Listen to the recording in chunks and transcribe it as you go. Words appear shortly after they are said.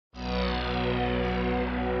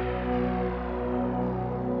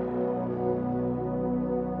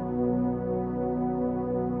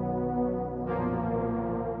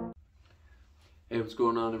Hey, what's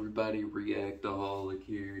going on, everybody? Reactaholic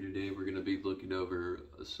here. Today we're going to be looking over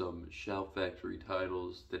some Shout Factory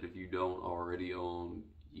titles that if you don't already own,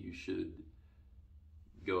 you should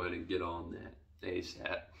go ahead and get on that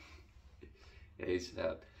ASAP.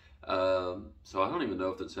 ASAP. So I don't even know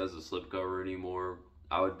if this has a slipcover anymore.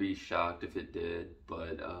 I would be shocked if it did,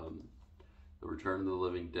 but The Return of the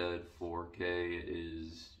Living Dead 4K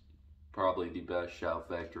is probably the best Shout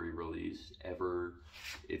Factory release ever.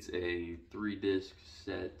 It's a 3-disc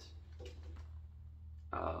set.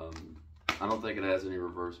 I don't think it has any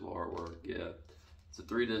reversible artwork. Yeah, it's a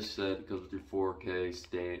 3-disc set. It comes with your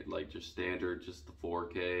 4K just standard, just the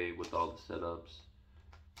 4K with all the setups.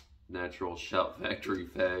 Natural Shout Factory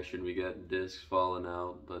fashion. We got discs falling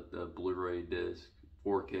out, but the Blu-ray disc,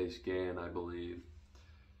 4K scan, I believe.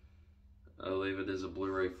 I believe it is a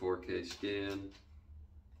Blu-ray 4K scan.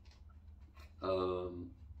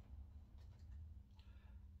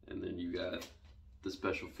 And then you got the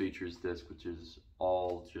special features disc, which is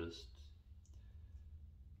all just,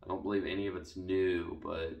 I don't believe any of it's new,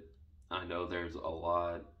 but I know there's a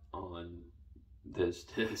lot on this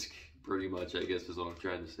disc, pretty much, I guess is what I'm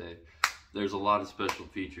trying to say. There's a lot of special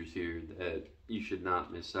features here that you should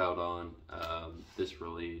not miss out on. This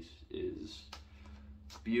release is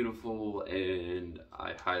beautiful and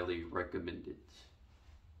I highly recommend it.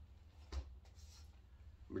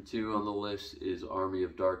 Number 2 on the list is Army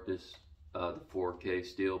of Darkness, the 4K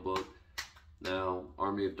Steelbook. Now,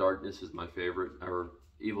 Army of Darkness is my favorite, or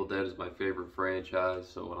Evil Dead is my favorite franchise.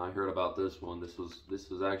 So when I heard about this one, this was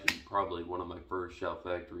actually probably one of my first Shout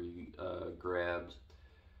Factory grabs,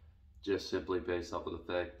 just simply based off of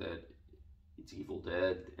the fact that it's Evil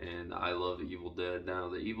Dead, and I love Evil Dead. Now,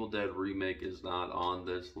 the Evil Dead remake is not on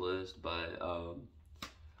this list, but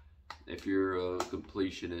if you're a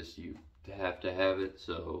completionist, you have to have it.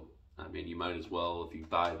 So I mean, you might as well, if you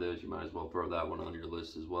buy those, you might as well throw that one on your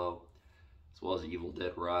list as well as Evil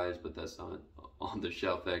Dead Rise, but that's not on the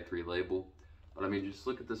Shout Factory label. But I mean, just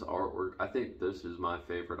look at this artwork. I think this is my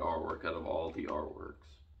favorite artwork out of all the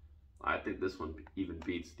artworks. I think this one even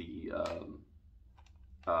beats the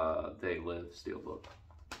They Live Steelbook.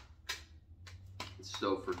 It's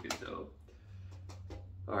so freaking dope.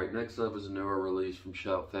 Alright, next up is a newer release from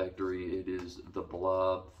Shout Factory. It is The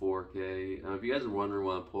Blob 4K. Now, if you guys are wondering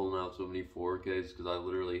why I'm pulling out so many 4Ks, because I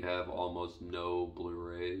literally have almost no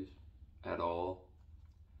Blu-rays at all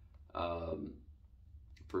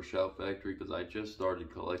for Shout Factory, because I just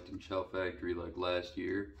started collecting Shout Factory like last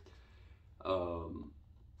year.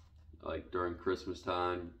 Like during Christmas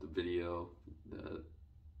time, the video,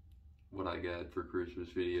 what I got for Christmas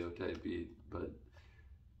video type beat. But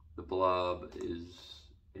The Blob is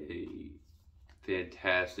a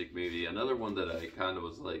fantastic movie. Another one that I kind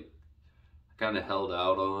of held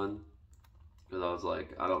out on, because I was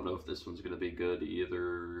like, I don't know if this one's gonna be good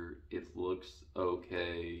either. It looks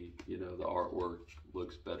okay, you know, the artwork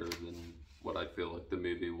looks better than what I feel like the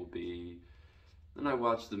movie will be. Then I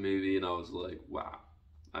watched the movie and I was like, wow,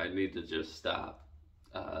 I need to just stop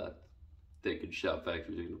thinking Shout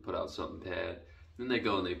Factory's gonna put out something bad. Then they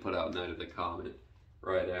go and they put out Night of the Comet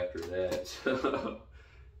right after that. So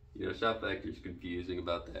you know, Shout Factory's confusing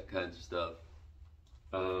about that kind of stuff.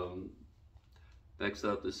 Next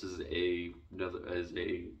up, this is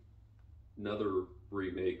another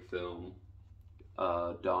remake film,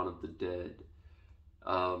 Dawn of the Dead.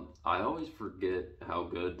 I always forget how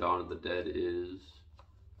good Dawn of the Dead is,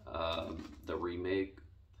 the remake.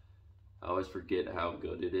 I always forget how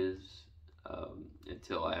good it is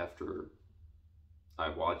until after I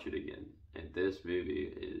watch it again. And this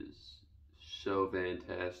movie is so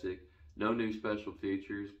fantastic. No new special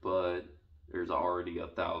features, but there's already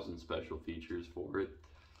 1,000 special features for it.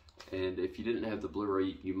 And if you didn't have the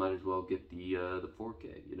Blu-ray, you might as well get the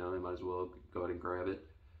 4K. You know, you might as well go ahead and grab it.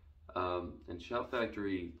 And Shout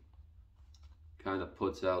Factory kind of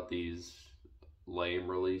puts out these lame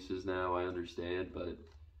releases now, I understand, but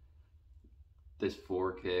this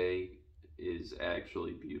 4K is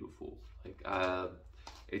actually beautiful. Like,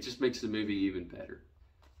 it just makes the movie even better,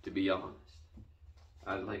 to be honest.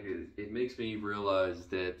 It makes me realize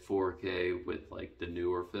that 4K with like the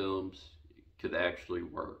newer films could actually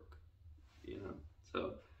work, you know.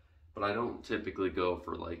 So, but I don't typically go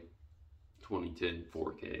for like 2010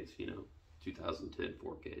 4Ks, you know, 2010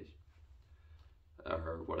 4Ks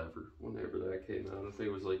or whatever, whenever that came out. I think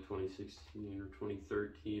it was like 2016 or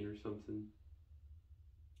 2013 or something.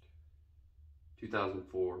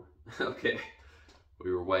 2004. Okay,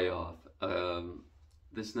 we were way off.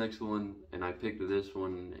 This next one, and I picked this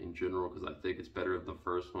one in general because I think it's better than the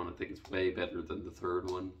first one. I think it's way better than the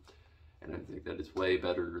third one. and I think that it's way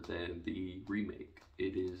better than the remake.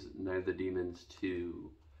 It is Night of the Demons 2.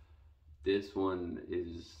 This one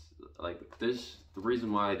is like this. The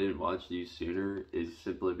reason why I didn't watch these sooner is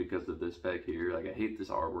simply because of this back here. Like, I hate this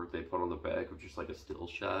artwork they put on the back of just like a still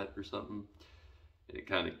shot or something. And it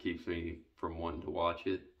kind of keeps me from wanting to watch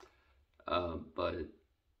it. But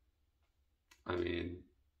I mean,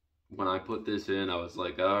 when I put this in, I was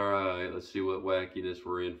like, all right, let's see what wackiness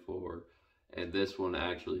we're in for. And this one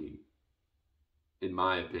actually, in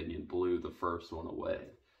my opinion, blew the first one away.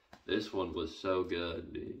 This one was so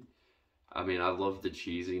good, dude. I mean, I love the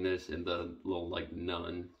cheesiness and the little, like,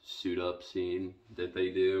 nun suit-up scene that they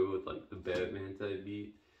do with, like, the Batman type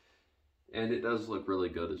beat. And it does look really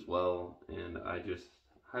good as well. And I just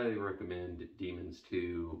highly recommend Demons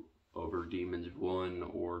 2 over Demons 1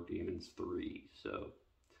 or Demons 3. So,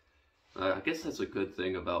 I guess that's a good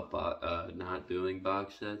thing about not doing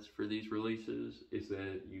box sets for these releases, is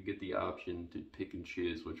that you get the option to pick and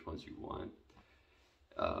choose which ones you want,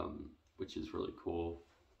 which is really cool.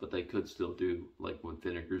 But they could still do like what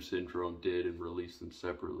Vinegar Syndrome did and release them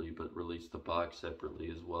separately, but release the box separately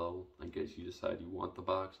as well, in case you decide you want the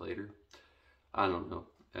box later. I don't know.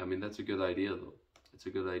 I mean, that's a good idea though. It's a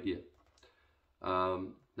good idea.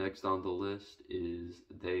 Next on the list is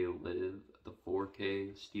They Live, the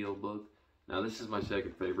 4K Steelbook. Now this is my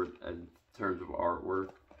second favorite in terms of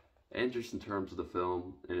artwork and just in terms of the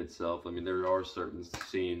film in itself. I mean, there are certain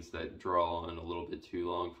scenes that draw on a little bit too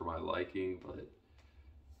long for my liking, but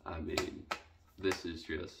I mean, this is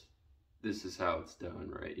how it's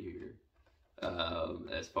done right here.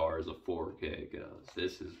 As far as a 4K goes,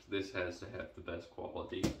 this has to have the best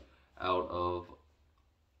quality out of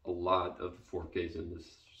a lot of the 4Ks in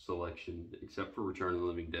this selection, except for Return of the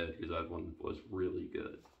Living Dead, because that one was really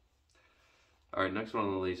good. Alright, next one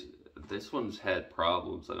on the list. This one's had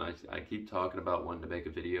problems, and I keep talking about wanting to make a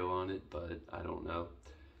video on it, but I don't know.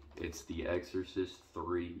 It's The Exorcist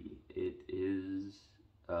 3. It is,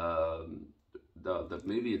 the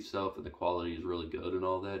movie itself and the quality is really good and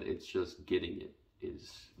all that. It's just getting it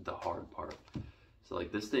is the hard part. So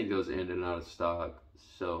like, this thing goes in and out of stock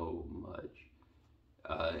so much.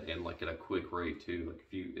 And like at a quick rate too. Like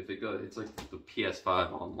if it goes, it's like the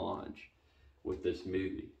PS5 on launch with this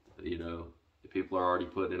movie. You know, the people are already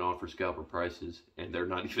putting it on for scalper prices, and they're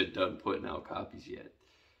not even done putting out copies yet.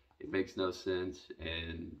 It makes no sense,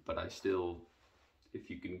 but I still, if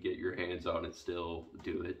you can get your hands on it, still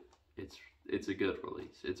do it. It's a good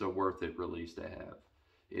release. It's a worth it release to have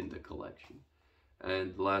in the collection.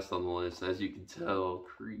 And last on the list, as you can tell,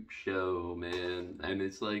 Creepshow, man. And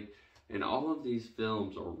it's like, and all of these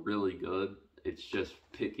films are really good. It's just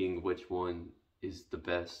picking which one is the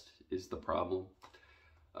best is the problem.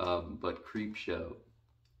 But Creepshow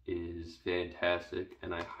is fantastic,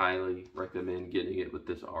 and I highly recommend getting it with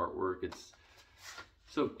this artwork. It's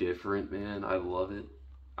so different, man. I love it.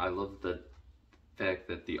 I love the fact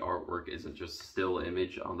that the artwork isn't just still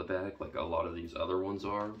image on the back like a lot of these other ones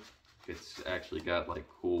are. It's actually got like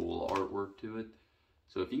cool artwork to it.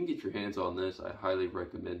 So if you can get your hands on this, I highly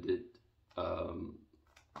recommend it.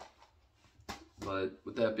 But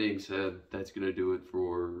with that being said, that's going to do it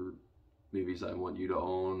for Movies I Want You to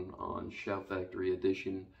Own on Shout Factory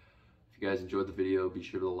Edition. If you guys enjoyed the video, be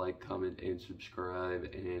sure to like, comment, and subscribe,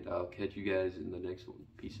 and I'll catch you guys in the next one.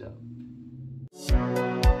 Peace out.